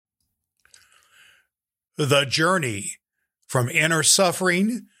The Journey from Inner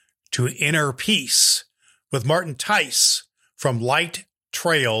Suffering to Inner Peace with Martin Theis from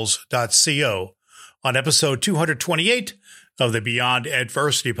lighttrails.co on episode 228 of the Beyond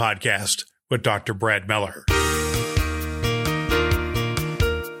Adversity podcast with Dr. Brad Miller.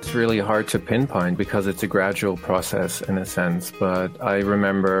 It's really hard to pinpoint because it's a gradual process in a sense, but I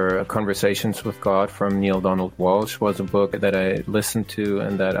remember Conversations with God from Neale Donald Walsch was a book that I listened to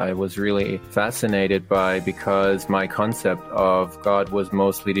and that I was really fascinated by because my concept of God was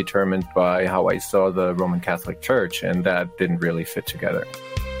mostly determined by how I saw the Roman Catholic Church, and that didn't really fit together.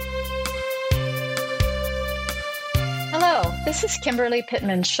 Hello, this is Kimberly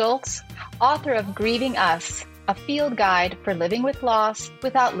Pittman Schultz, author of Grieving Us, a field guide for living with loss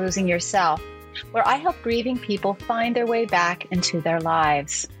without losing yourself, where I help grieving people find their way back into their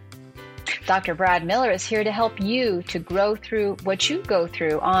lives. Dr. Brad Miller is here to help you to grow through what you go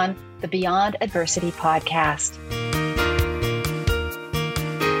through on the Beyond Adversity podcast.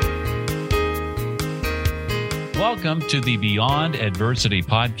 Welcome to the Beyond Adversity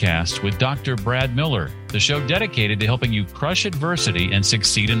podcast with Dr. Brad Miller, the show dedicated to helping you crush adversity and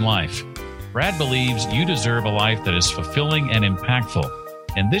succeed in life. Brad believes you deserve a life that is fulfilling and impactful,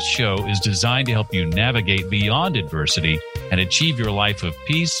 and this show is designed to help you navigate beyond adversity and achieve your life of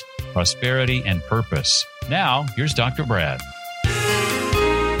peace, prosperity, and purpose. Now, here's Dr. Brad.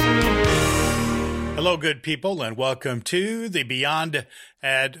 Hello, good people, and welcome to the Beyond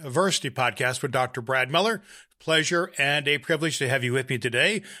Adversity podcast with Dr. Brad Miller. Pleasure and a privilege to have you with me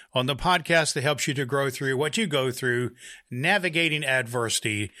today on the podcast that helps you to grow through what you go through, navigating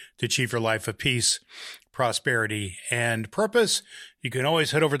adversity to achieve your life of peace, prosperity, and purpose. You can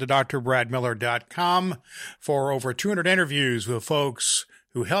always head over to drbradmiller.com for over 200 interviews with folks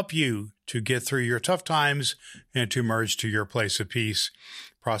who help you to get through your tough times and to emerge to your place of peace,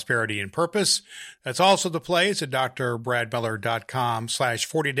 prosperity, and purpose. That's also the place at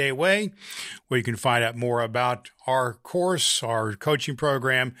drbradmiller.com/40-day-way, where you can find out more about our course, our coaching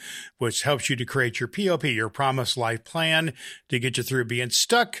program, which helps you to create your POP, your Promised Life Plan, to get you through being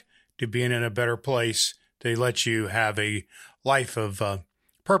stuck to being in a better place, to let you have a life of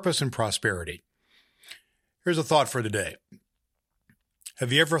purpose and prosperity. Here's a thought for today.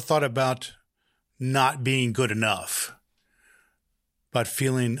 Have you ever thought about not being good enough? But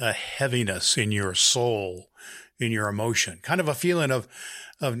feeling a heaviness in your soul, in your emotion, kind of a feeling of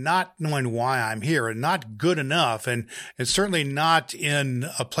not knowing why I'm here and not good enough, and certainly not in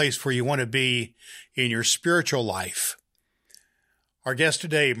a place where you want to be in your spiritual life. Our guest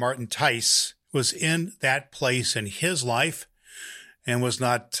today, Martin Theis, was in that place in his life and was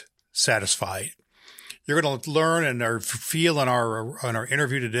not satisfied. You're going to learn and feel on our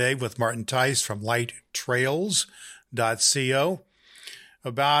interview today with Martin Theis from lighttrails.co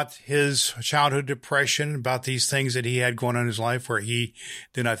about his childhood depression, about these things that he had going on in his life where he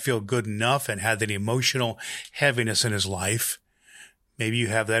did not feel good enough and had that emotional heaviness in his life. Maybe you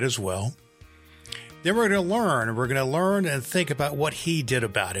have that as well. Then we're going to learn and think about what he did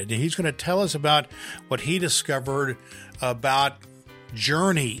about it. And he's going to tell us about what he discovered about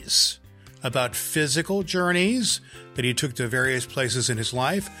journeys, about physical journeys that he took to various places in his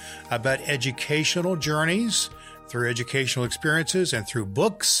life, about educational journeys, through educational experiences and through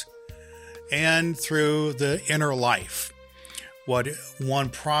books and through the inner life. What one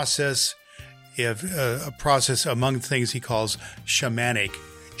process, a process among things he calls shamanic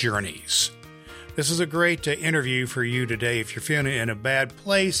journeys. This is a great interview for you today if you're feeling in a bad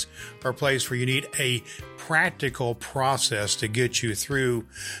place or a place where you need a practical process to get you through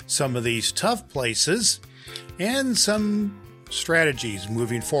some of these tough places and some strategies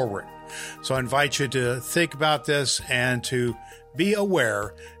moving forward. So I invite you to think about this and to be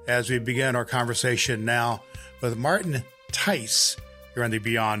aware as we begin our conversation now with Martin Theis here on the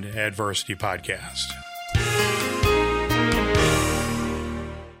Beyond Adversity podcast.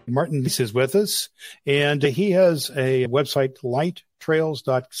 Martin Theis is with us, and he has a website,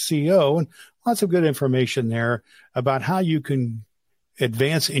 lighttrails.co, and lots of good information there about how you can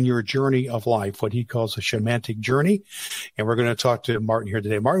advance in your journey of life, what he calls a shamanic journey. And we're going to talk to Martin here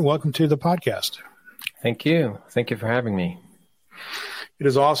today. Martin, welcome to the podcast. Thank you. Thank you for having me. It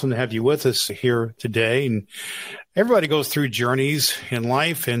is awesome to have you with us here today. And everybody goes through journeys in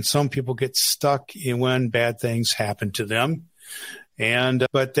life, and some people get stuck in when bad things happen to them.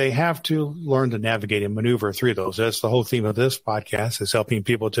 But they have to learn to navigate and maneuver through those. That's the whole theme of this podcast, is helping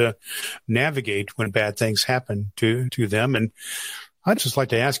people to navigate when bad things happen to them. And I'd just like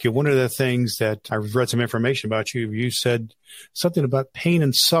to ask you, one of the things that I've read some information about you said something about pain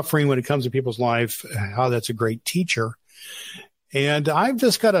and suffering when it comes to people's life, how that's a great teacher. And I've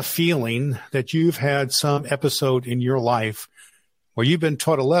just got a feeling that you've had some episode in your life where you've been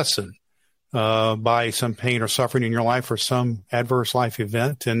taught a lesson by some pain or suffering in your life or some adverse life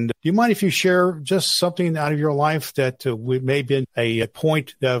event. And do you mind if you share just something out of your life that may have been a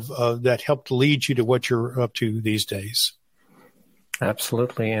point that helped lead you to what you're up to these days?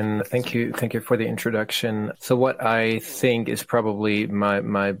 Absolutely. And thank you for the introduction. So what I think is probably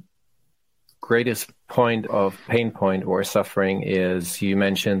my greatest point of pain point or suffering is, you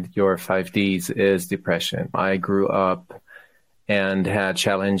mentioned your 5 Ds, is depression. I grew up and had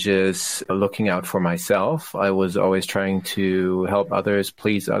challenges looking out for myself. I was always trying to help others,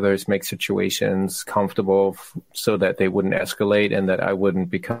 please others, make situations comfortable so that they wouldn't escalate and that I wouldn't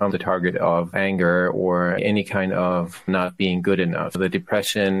become the target of anger or any kind of not being good enough. The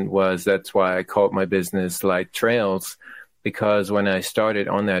depression that's why I called my business Light Trails, because when I started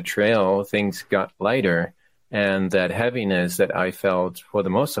on that trail, things got lighter, and that heaviness that I felt for the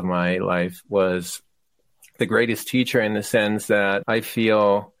most of my life was the greatest teacher, in the sense that I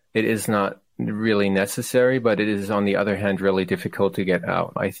feel it is not really necessary, but it is, on the other hand, really difficult to get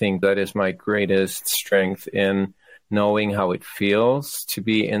out. I think that is my greatest strength, in knowing how it feels to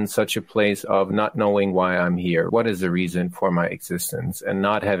be in such a place of not knowing why I'm here. What is the reason for my existence? And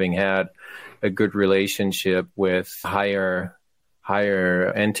not having had a good relationship with higher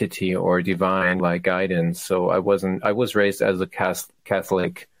entity or divine like guidance. So I was raised as a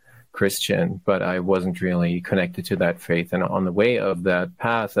Catholic Christian, but I wasn't really connected to that faith. And on the way of that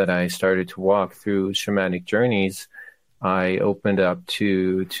path that I started to walk through shamanic journeys, I opened up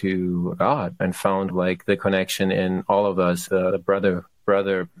to God and found like the connection in all of us, the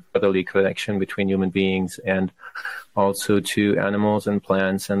brotherly connection between human beings, and also to animals and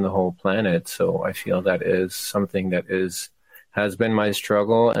plants and the whole planet. So I feel that is something that has been my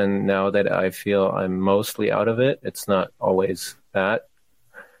struggle. And now that I feel I'm mostly out of it, it's not always that.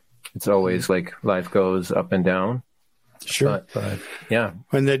 It's always like life goes up and down. Sure. But yeah.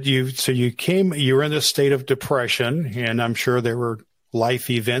 And that you were in this state of depression, and I'm sure there were life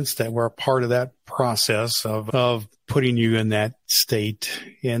events that were a part of that process of putting you in that state.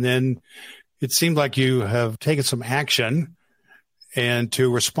 And then it seemed like you have taken some action and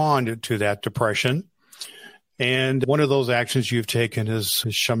to respond to that depression. And one of those actions you've taken is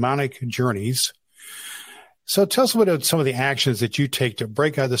shamanic journeys. So tell us about some of the actions that you take to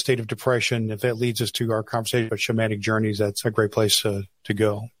break out of the state of depression. If that leads us to our conversation about shamanic journeys, that's a great place to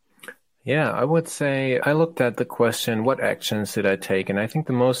go. Yeah, I would say I looked at the question, what actions did I take? And I think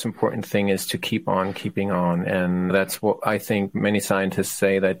the most important thing is to keep on keeping on. And that's what I think many scientists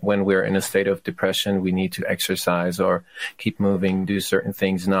say, that when we're in a state of depression, we need to exercise or keep moving, do certain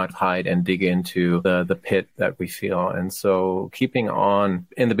things, not hide and dig into the pit that we feel. And so keeping on.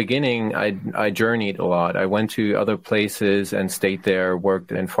 In the beginning, I journeyed a lot. I went to other places and stayed there,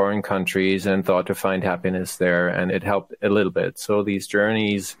 worked in foreign countries and thought to find happiness there. And it helped a little bit. So these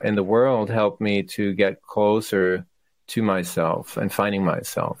journeys in the world helped me to get closer to myself and finding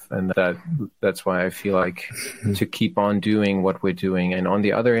myself. And that's why I feel like to keep on doing what we're doing. And on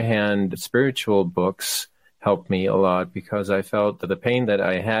the other hand, spiritual books helped me a lot, because I felt that the pain that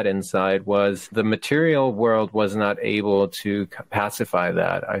I had inside was the material world was not able to pacify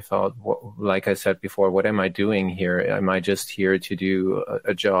that. I felt, like I said before, what am I doing here? Am I just here to do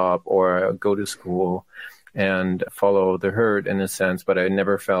a job or go to school and follow the herd in a sense? But I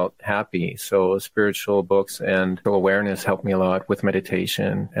never felt happy. So spiritual books and awareness helped me a lot with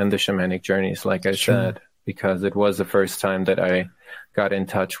meditation and the shamanic journeys, like I said, because it was the first time that I got in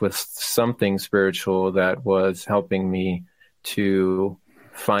touch with something spiritual that was helping me to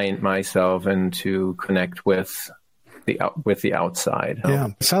find myself and to connect with the outside. Yeah.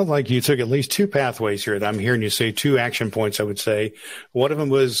 It sounds like you took at least two pathways here. I'm hearing you say two action points, I would say. One of them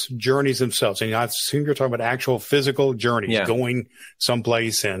was journeys themselves. And I assume you're talking about actual physical journeys, going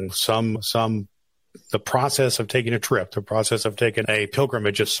someplace, and the process of taking a trip, the process of taking a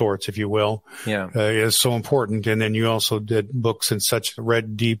pilgrimage of sorts, if you will, is so important. And then you also did books and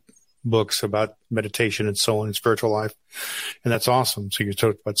read deep books about meditation and so on in spiritual life. And that's awesome. So you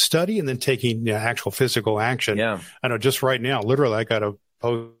talked about study and then taking actual physical action. Yeah. I know just right now, literally, I got a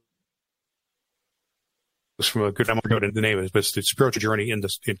post from a good, I'm going to go to the name of it, but it's the spiritual journey in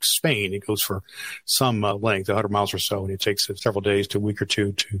Spain. It goes for some length, 100 miles or so, and it takes several days to a week or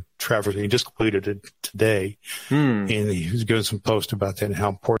two to travel. He just completed it today, and he was doing some post about that and how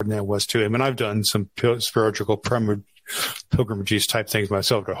important that was to him. And I've done some spiritual pilgrimages type things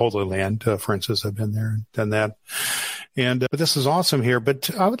myself to Holy Land, for instance. I've been there and done that. And but this is awesome here. But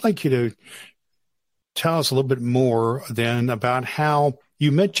I would like you to tell us a little bit more then about how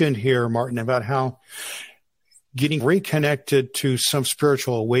you mentioned here, Martin, about how getting reconnected to some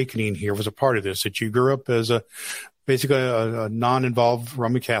spiritual awakening here was a part of this, that you grew up as basically a non-involved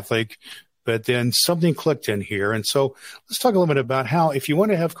Roman Catholic, but then something clicked in here. And so let's talk a little bit about how, if you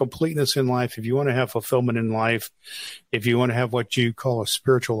want to have completeness in life, if you want to have fulfillment in life, if you want to have what you call a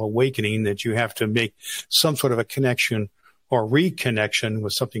spiritual awakening, that you have to make some sort of a connection or reconnection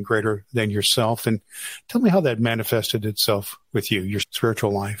with something greater than yourself. And tell me how that manifested itself with you, your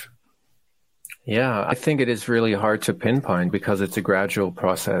spiritual life. Yeah, I think it is really hard to pinpoint because it's a gradual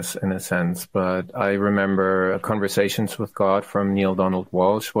process in a sense. But I remember Conversations with God from Neale Donald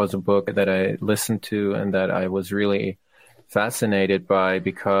Walsch was a book that I listened to and that I was really fascinated by,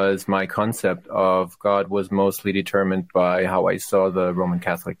 because my concept of God was mostly determined by how I saw the Roman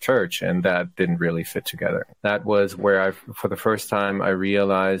Catholic Church, and that didn't really fit together. That was where for the first time, I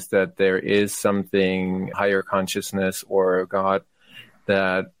realized that there is something higher consciousness or God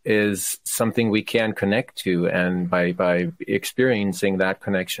that is something we can connect to, and by experiencing that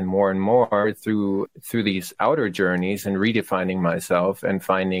connection more and more through these outer journeys and redefining myself and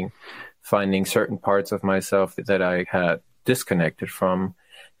finding certain parts of myself that I had disconnected from,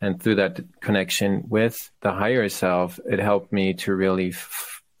 and through that connection with the higher self, it helped me to really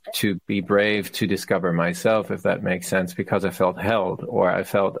to be brave to discover myself, if that makes sense, because I felt held, or I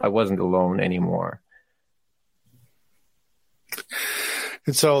felt I wasn't alone anymore.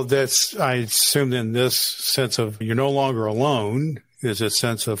 And so that's, I assume then, this sense of you're no longer alone is a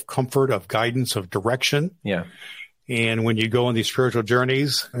sense of comfort, of guidance, of direction. Yeah. And when you go on these spiritual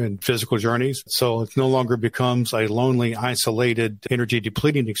journeys and physical journeys, so it no longer becomes a lonely, isolated, energy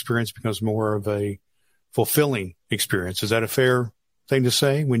depleting experience, it becomes more of a fulfilling experience. Is that a fair thing to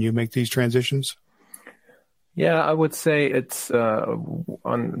say when you make these transitions? Yeah, I would say it's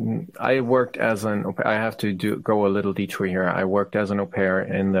I worked as I have to go a little detour here. I worked as an au pair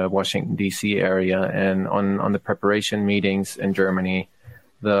in the Washington, D.C. area, and on the preparation meetings in Germany,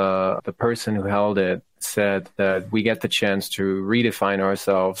 the person who held it said that we get the chance to redefine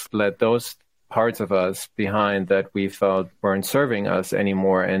ourselves, let those parts of us behind that we felt weren't serving us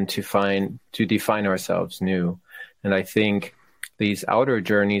anymore, and to define ourselves new. And I think these outer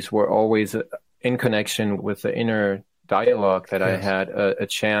journeys were always in connection with the inner dialogue that I had a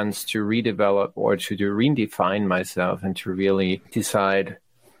chance to redevelop or to redefine myself and to really decide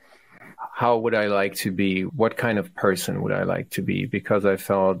how would I like to be, what kind of person would I like to be, because I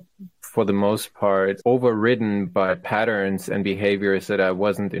felt for the most part overridden by patterns and behaviors that I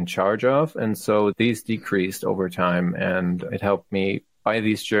wasn't in charge of. And so these decreased over time, and it helped me by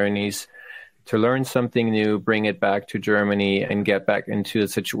these journeys to learn something new, bring it back to Germany, and get back into a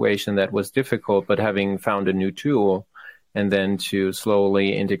situation that was difficult, but having found a new tool, and then to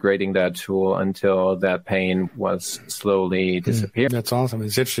slowly integrating that tool until that pain was slowly disappearing. That's awesome.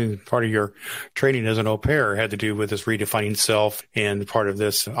 It's interesting. Part of your training as an au pair had to do with this redefining self and part of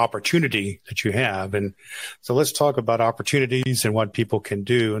this opportunity that you have. And so let's talk about opportunities and what people can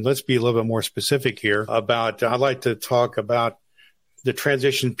do. And let's be a little bit more specific here about, I'd like to talk about the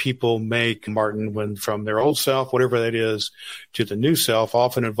transition people make, Martin, when from their old self, whatever that is, to the new self,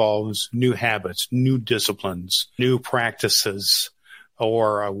 often involves new habits, new disciplines, new practices,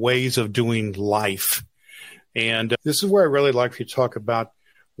 or ways of doing life. And this is where I really like you to talk about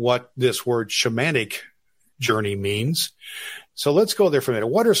what this word shamanic journey means. So let's go there for a minute.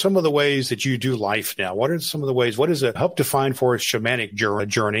 What are some of the ways that you do life now? What are some of the ways? What does it help define for a shamanic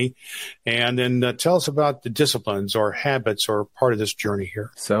journey? And then tell us about the disciplines or habits or part of this journey here.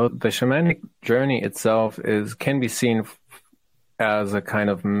 So the shamanic journey itself can be seen as a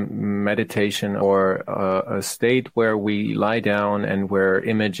kind of meditation or a state where we lie down and where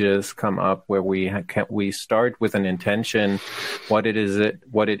images come up, where we start with an intention. What it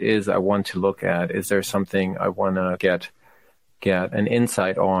is I want to look at. Is there something I want to get an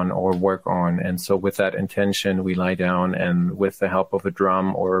insight on or work on? And so with that intention, we lie down, and with the help of a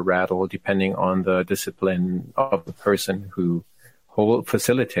drum or a rattle, depending on the discipline of the person who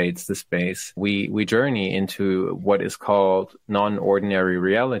facilitates the space, we journey into what is called non-ordinary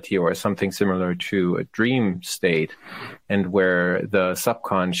reality, or something similar to a dream state, and where the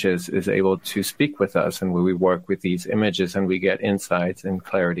subconscious is able to speak with us, and where we work with these images and we get insights and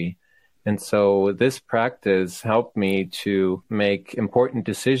clarity. And so this practice helped me to make important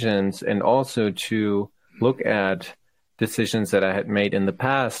decisions, and also to look at decisions that I had made in the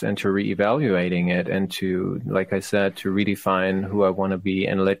past and to reevaluating it, and to, like I said, to redefine who I want to be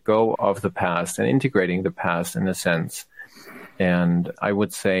and let go of the past and integrating the past in a sense. And I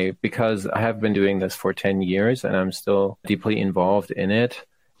would say, because I have been doing this for 10 years and I'm still deeply involved in it,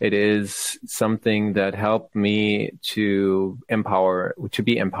 it is something that helped me to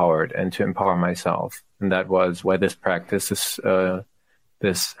be empowered and to empower myself. And that was why this practice,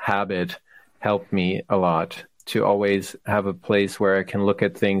 this habit helped me a lot, to always have a place where I can look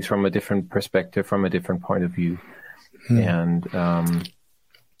at things from a different perspective, from a different point of view. And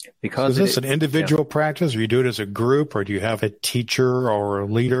because so is this an individual practice, or you do it as a group, or do you have a teacher or a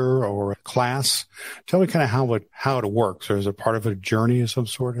leader or a class? Tell me kind of how it works. Or is it part of a journey of some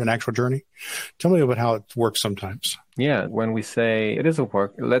sort, an actual journey? Tell me about how it works sometimes. Yeah, when we say it is a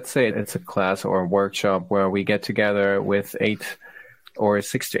work, let's say it's a class or a workshop where we get together with 8 or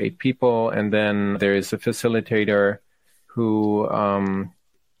 6 to 8 people, and then there is a facilitator who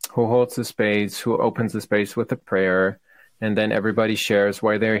holds the space, who opens the space with a prayer. And then everybody shares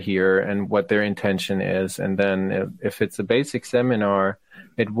why they're here and what their intention is. And then if it's a basic seminar,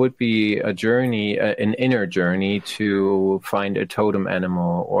 it would be a journey, an inner journey to find a totem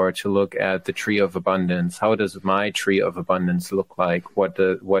animal, or to look at the tree of abundance. How does my tree of abundance look like? What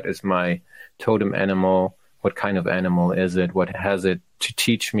is my totem animal? What kind of animal is it? What has it to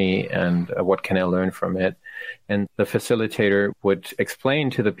teach me? And what can I learn from it? And the facilitator would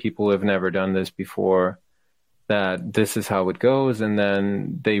explain to the people who have never done this before that this is how it goes, and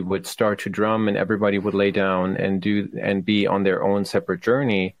then they would start to drum, and everybody would lay down and be on their own separate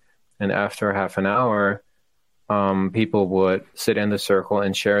journey. And after half an hour, people would sit in the circle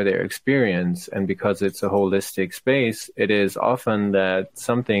and share their experience. And because it's a holistic space, it is often that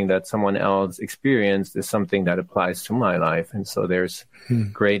something that someone else experienced is something that applies to my life. And so there's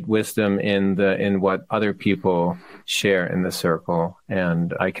great wisdom in what other people share in the circle.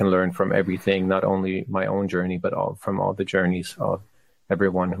 And I can learn from everything, not only my own journey, but from all the journeys of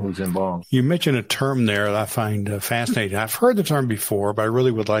everyone who's involved. You mentioned a term there that I find fascinating. I've heard the term before, but I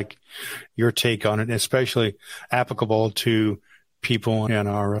really would like your take on it, especially applicable to people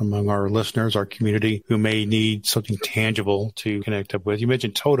among our listeners, our community, who may need something tangible to connect up with. You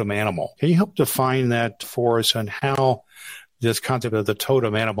mentioned totem animal. Can you help define that for us, and how this concept of the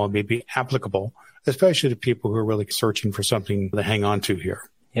totem animal may be applicable, especially to people who are really searching for something to hang on to here?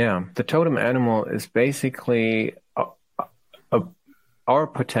 Yeah, the totem animal is basically our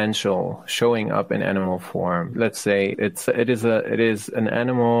potential showing up in animal form. Let's say it is an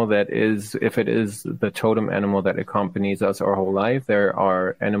animal that is, if it is the totem animal that accompanies us our whole life, there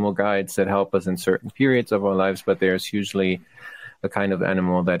are animal guides that help us in certain periods of our lives, but there's usually a kind of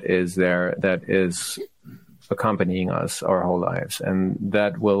animal that is there, that is accompanying us our whole lives, and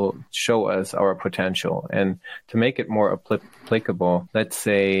that will show us our potential. And to make it more applicable, let's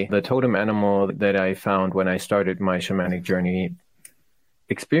say the totem animal that I found when I started my shamanic journey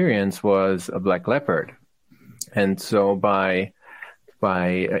experience was a black leopard. And so by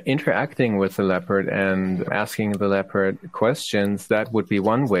interacting with the leopard and asking the leopard questions, that would be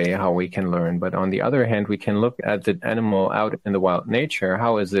one way how we can learn. But on the other hand, we can look at the animal out in the wild nature.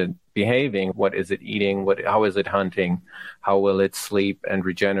 How is it behaving? What is it eating? How is it hunting? How will it sleep and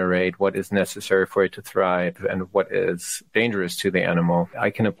regenerate? What is necessary for it to thrive? And what is dangerous to the animal?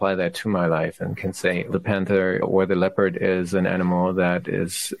 I can apply that to my life and can say the panther or the leopard is an animal that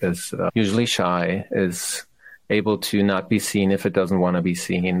is usually shy, is able to not be seen if it doesn't want to be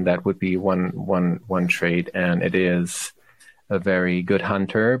seen. That would be one trait. And it is a very good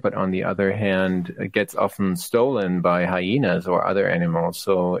hunter, but on the other hand, it gets often stolen by hyenas or other animals.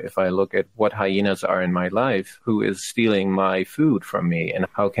 So if I look at what hyenas are in my life, who is stealing my food from me, and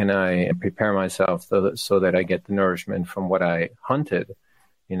how can I prepare myself so that I get the nourishment from what I hunted?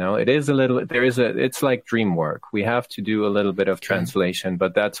 You know, it's like dream work. We have to do a little bit of translation,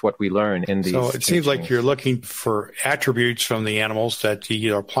 but that's what we learn in these. So it seems like you're looking for attributes from the animals that you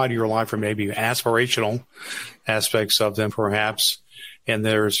either apply to your life, or maybe aspirational aspects of them, perhaps. And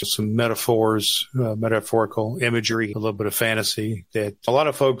there's some metaphors, metaphorical imagery, a little bit of fantasy, that a lot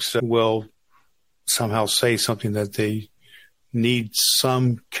of folks will somehow say something that they need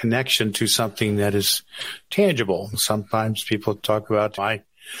some connection to something that is tangible. Sometimes people talk about,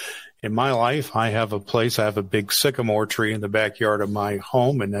 in my life, I have a big sycamore tree in the backyard of my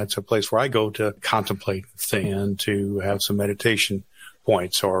home, and that's a place where I go to contemplate things and to have some meditation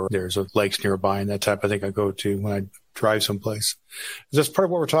points, or there's a lakes nearby and that type of thing I go to when I drive someplace. Is this part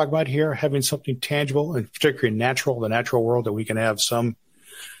of what we're talking about here, having something tangible, and particularly the natural world, that we can have some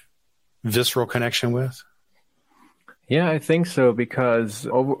visceral connection with? Yeah, I think so, because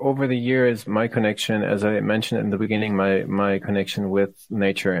over the years, my connection, as I mentioned in the beginning, my connection with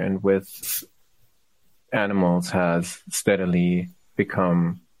nature and with animals has steadily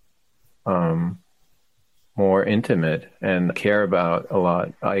become more intimate and care about a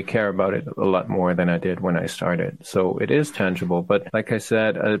lot. I care about it a lot more than I did when I started. So it is tangible. But like I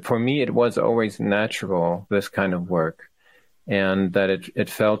said, for me, it was always natural, this kind of work. And that it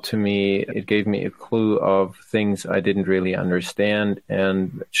felt to me, it gave me a clue of things I didn't really understand.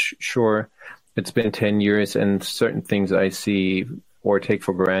 And sure, it's been 10 years and certain things I see or take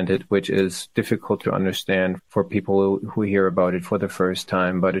for granted, which is difficult to understand for people who hear about it for the first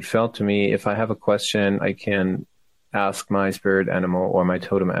time. But it felt to me, if I have a question, I can ask my spirit animal or my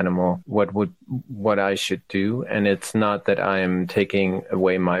totem animal what I should do. And it's not that I'm taking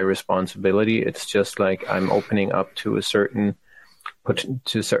away my responsibility. It's just like I'm opening up to a certain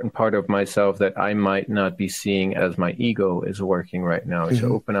part of myself that I might not be seeing as my ego is working right now,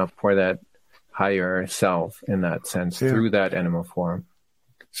 to open up for that higher self in that sense through that animal form.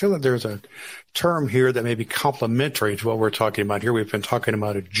 So there's a term here that may be complementary to what we're talking about here. We've been talking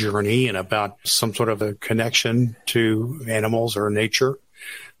about a journey and about some sort of a connection to animals or nature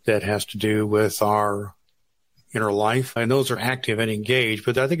that has to do with our inner life. And those are active and engaged.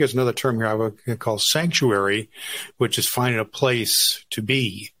 But I think there's another term here I would call sanctuary, which is finding a place to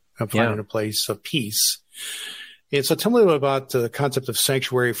be, finding a place of peace. And so tell me a little about the concept of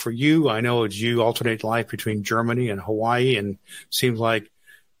sanctuary for you. I know as you alternate life between Germany and Hawaii, and it seems like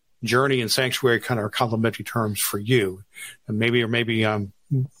journey and sanctuary kind of are complementary terms for you. And maybe I'm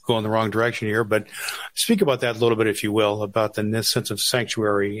going the wrong direction here, but speak about that a little bit, if you will, about the sense of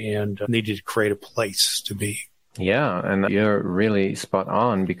sanctuary and needing to create a place to be. Yeah, and you're really spot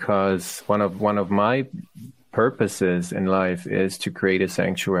on, because one of my purposes in life is to create a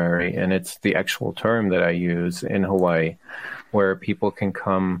sanctuary, and it's the actual term that I use in Hawaii, where people can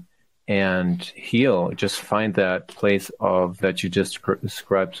come and heal, just find that place of that you just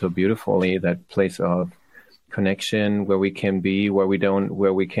described so beautifully, that place of connection where we can be, where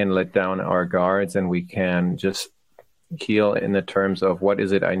we can let down our guards, and we can just heal in the terms of what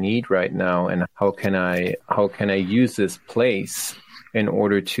is it I need right now, and how can I use this place in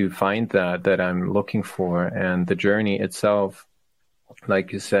order to find that I'm looking for. And the journey itself,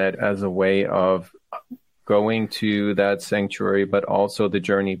 like you said, as a way of going to that sanctuary, but also the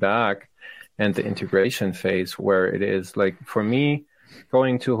journey back and the integration phase, where it is like, for me,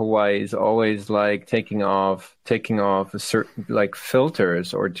 going to Hawaii is always like taking off a certain like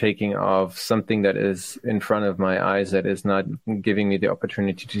filters, or taking off something that is in front of my eyes that is not giving me the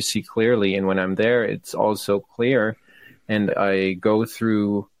opportunity to see clearly. And when I'm there, it's also clear. And I go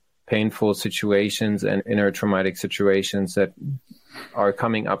through painful situations and inner traumatic situations that are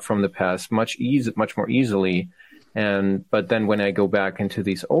coming up from the past much more easily. But then when I go back into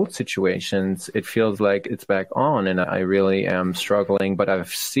these old situations, it feels like it's back on, and I really am struggling. But I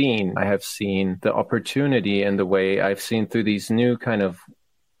have seen the opportunity and the way I've seen through these new kind of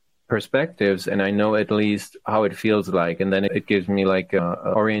perspectives, and I know at least how it feels like. And then it gives me like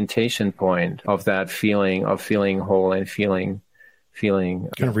a orientation point of that feeling of feeling whole and feeling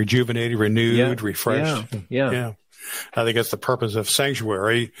kind of rejuvenated, renewed, refreshed. Yeah. I think that's the purpose of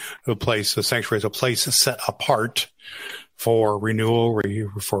sanctuary. The sanctuary is a place set apart for renewal,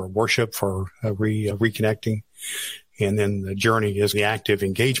 for worship, for reconnecting. And then the journey is the active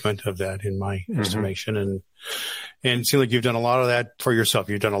engagement of that, in my estimation. And it seems like you've done a lot of that for yourself.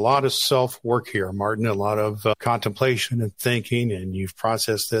 You've done a lot of self-work here, Martin, a lot of contemplation and thinking, and you've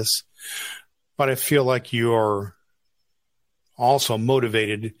processed this. But I feel like you're also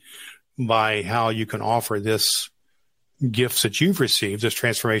motivated by how you can offer this gifts that you've received, this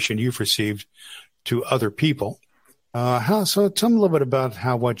transformation you've received, to other people. So tell me a little bit about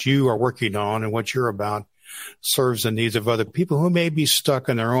how what you are working on and what you're about serves the needs of other people who may be stuck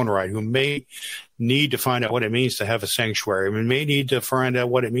in their own right, who may need to find out what it means to have a sanctuary, may need to find out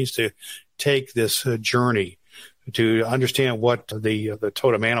what it means to take this journey, to understand what the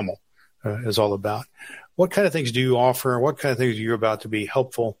totem animal is all about. What kind of things do you offer? What kind of things are you about to be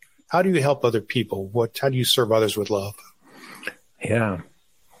helpful? How do you help other people? How do you serve others with love? Yeah,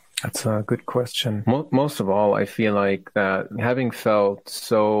 that's a good question. Most of all, I feel like that having felt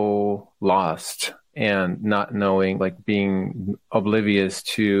so lost and not knowing, like being oblivious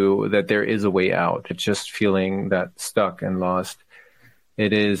to that there is a way out, just feeling that stuck and lost,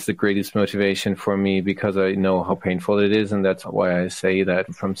 it is the greatest motivation for me, because I know how painful it is. And that's why I say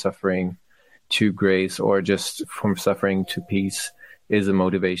that from suffering to grace, or just from suffering to peace, is a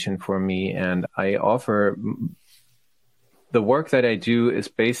motivation for me. And I offer the work that I do is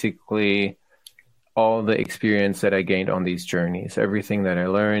basically all the experience that I gained on these journeys, everything that I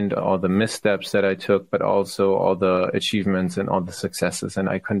learned, all the missteps that I took, but also all the achievements and all the successes. And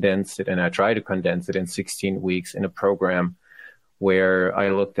I condensed it, and I try to condense it in 16 weeks in a program where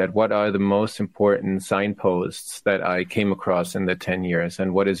I looked at what are the most important signposts that I came across in the 10 years,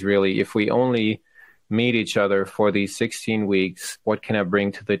 and what is really, if we only meet each other for these 16 weeks, what can I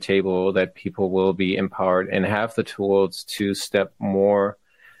bring to the table that people will be empowered and have the tools to step more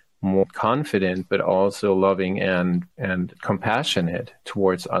confident, but also loving and compassionate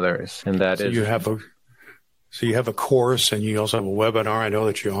towards others. And that is... So you have a course, and you also have a webinar I know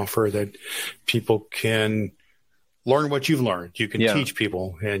that you offer that people can learn what you've learned. You can teach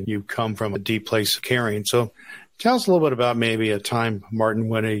people, and you come from a deep place of caring. So tell us a little bit about maybe a time, Martin,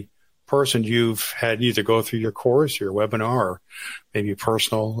 when a person you've had either go through your course, your webinar, or maybe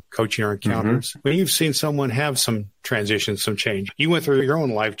personal coaching or encounters, when you've seen someone have some transition, some change. You went through your own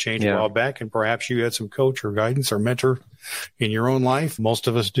life change a while back, and perhaps you had some coach or guidance or mentor in your own life. Most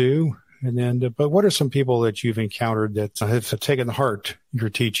of us do. And then, but what are some people that you've encountered that have taken to heart your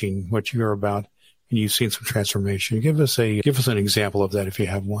teaching, what you're about, and you've seen some transformation? Give us an example of that if you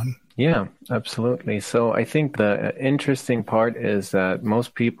have one. Yeah, absolutely. So I think the interesting part is that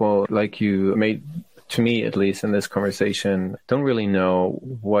most people, like you made, to me at least in this conversation, don't really know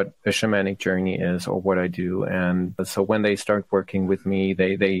what a shamanic journey is or what I do. And so when they start working with me,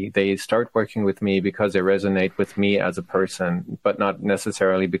 they start working with me because they resonate with me as a person, but not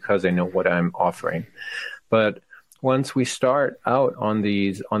necessarily because they know what I'm offering. But once we start out on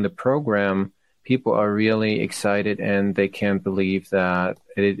the program, people are really excited, and they can't believe that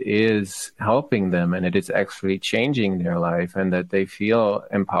it is helping them, and it is actually changing their life, and that they feel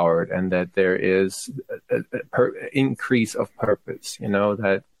empowered, and that there is an increase of purpose.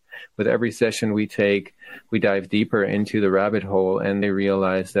 That with every session we take, we dive deeper into the rabbit hole, and they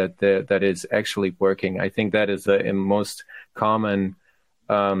realize that that is actually working. I think that is the most common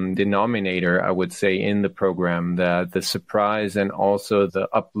denominator, I would say, in the program, that the surprise and also the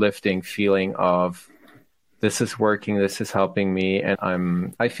uplifting feeling of this is working, this is helping me.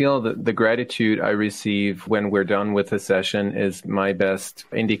 And I feel that the gratitude I receive when we're done with a session is my best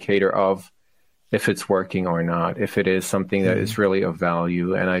indicator of if it's working or not, if it is something that is really of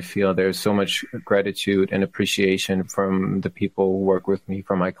value. And I feel there's so much gratitude and appreciation from the people who work with me,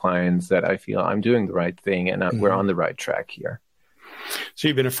 from my clients, that I feel I'm doing the right thing, and we're on the right track here. So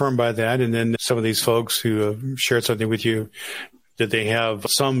you've been affirmed by that. And then some of these folks who have shared something with you, did they have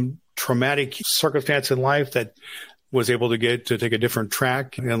some traumatic circumstance in life that was able to take a different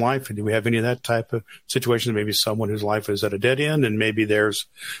track in life? And do we have any of that type of situation? Maybe someone whose life is at a dead end, and maybe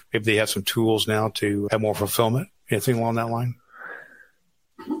they have some tools now to have more fulfillment. Anything along that line?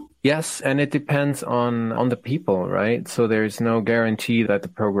 Yes, and it depends on the people, right? So there's no guarantee that the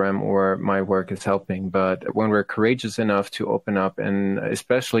program or my work is helping. But when we're courageous enough to open up, and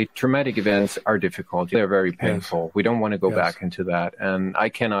especially traumatic events are difficult. They're very painful. Yes. We don't want to go back into that. And I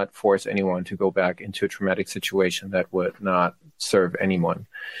cannot force anyone to go back into a traumatic situation that would not serve anyone.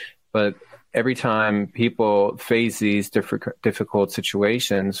 But every time people face these difficult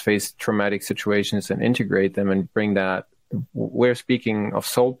situations, face traumatic situations, and integrate them and bring that, we're speaking of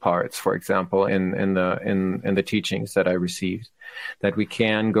soul parts, for example, in the teachings that I received, that we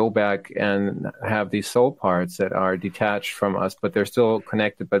can go back and have these soul parts that are detached from us, but they're still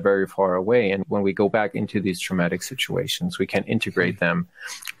connected, but very far away. And when we go back into these traumatic situations, we can integrate them,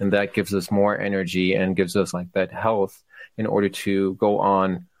 and that gives us more energy and gives us like that health in order to go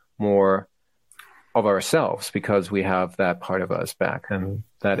on more of ourselves, because we have that part of us back. And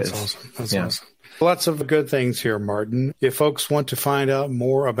that's awesome. That's awesome. Lots of good things here, Martin. If folks want to find out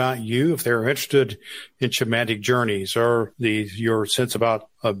more about you, if they're interested in shamanic journeys or your sense about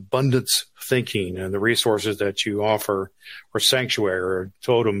abundance thinking and the resources that you offer, or sanctuary or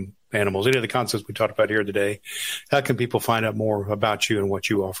totem animals, any of the concepts we talked about here today, how can people find out more about you and what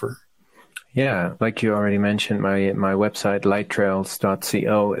you offer? Yeah, like you already mentioned, my website,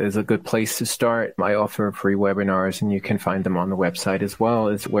 lighttrails.co, is a good place to start. I offer free webinars, and you can find them on the website as well.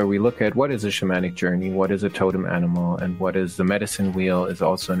 It's where we look at what is a shamanic journey, what is a totem animal, and what is the medicine wheel is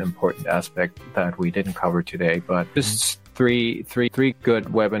also an important aspect that we didn't cover today. But just three good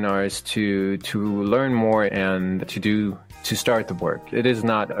webinars to learn more and to start the work. It is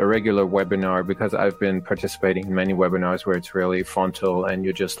not a regular webinar, because I've been participating in many webinars where it's really frontal and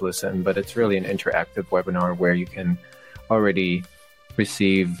you just listen, but it's really an interactive webinar where you can already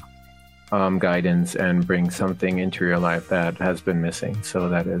receive guidance and bring something into your life that has been missing. So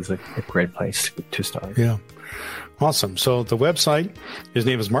that is a great place to start. Yeah. Awesome. So the website, his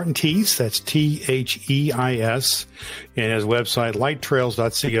name is Martin Theis. That's Theis. And his website,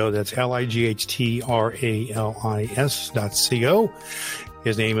 lighttrails.co. That's lighttrails.co.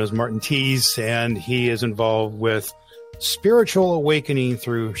 His name is Martin Theis, and he is involved with spiritual awakening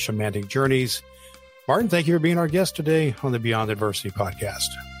through shamanic journeys. Martin, thank you for being our guest today on the Beyond Adversity podcast.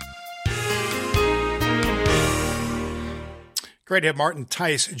 Great to have Martin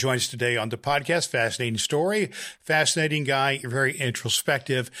Theis join us today on the podcast. Fascinating story, fascinating guy, very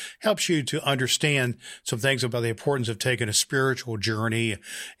introspective, helps you to understand some things about the importance of taking a spiritual journey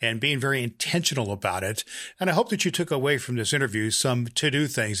and being very intentional about it. And I hope that you took away from this interview some to-do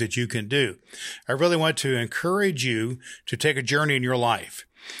things that you can do. I really want to encourage you to take a journey in your life.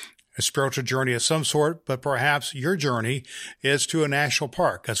 A spiritual journey of some sort, but perhaps your journey is to a national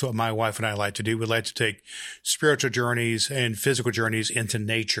park. That's what my wife and I like to do. We like to take spiritual journeys and physical journeys into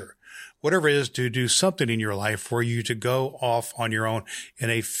nature. Whatever it is, to do something in your life for you to go off on your own in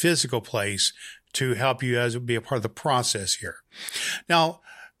a physical place to help you as be a part of the process here. Now,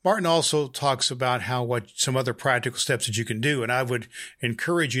 Martin also talks about what some other practical steps that you can do, and I would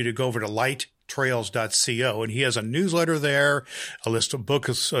encourage you to go over to lighttrails.co, and he has a newsletter there, a list of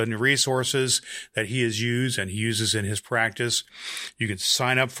books and resources that he has used and he uses in his practice. You can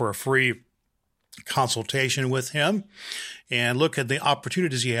sign up for a free consultation with him and look at the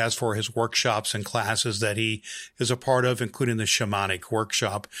opportunities he has for his workshops and classes that he is a part of, including the shamanic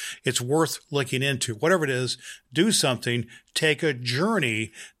workshop. It's worth looking into. Whatever it is, do something, take a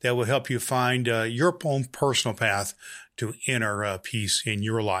journey that will help you find your own personal path to inner peace in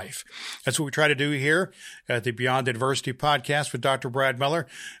your life. That's what we try to do here at the Beyond Adversity podcast with Dr. Brad Miller.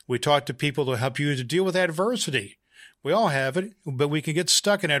 We talk to people to help you to deal with adversity. We all have it, but we can get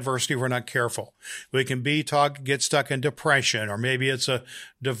stuck in adversity if we're not careful. We can get stuck in depression, or maybe it's a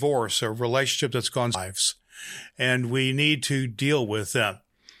divorce, a relationship that's gone lives, and we need to deal with them.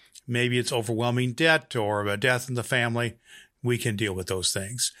 Maybe it's overwhelming debt or a death in the family. We can deal with those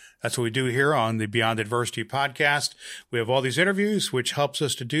things. That's what we do here on the Beyond Adversity podcast. We have all these interviews, which helps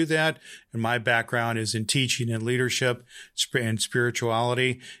us to do that. And my background is in teaching and leadership and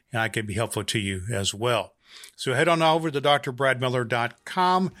spirituality, and I can be helpful to you as well. So head on over to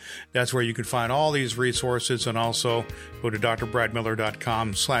drbradmiller.com. That's where you can find all these resources, and also go to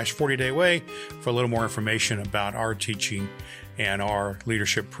drbradmiller.com/40dayway for a little more information about our teaching and our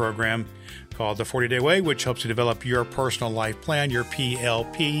leadership program called the 40-Day Way, which helps you develop your personal life plan, your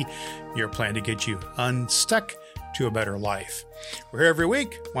PLP, your plan to get you unstuck to a better life. We're here every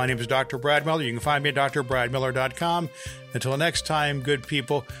week. My name is Dr. Brad Miller. You can find me at drbradmiller.com. Until next time, good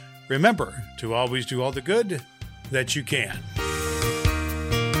people, remember to always do all the good that you can.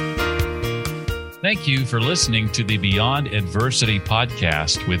 Thank you for listening to the Beyond Adversity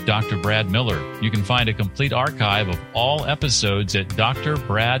podcast with Dr. Brad Miller. You can find a complete archive of all episodes at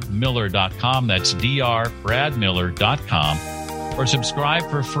drbradmiller.com. That's drbradmiller.com. Or subscribe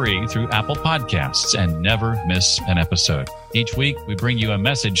for free through Apple Podcasts and never miss an episode. Each week, we bring you a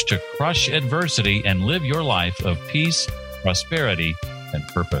message to crush adversity and live your life of peace, prosperity, and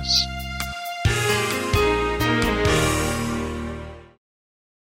purpose.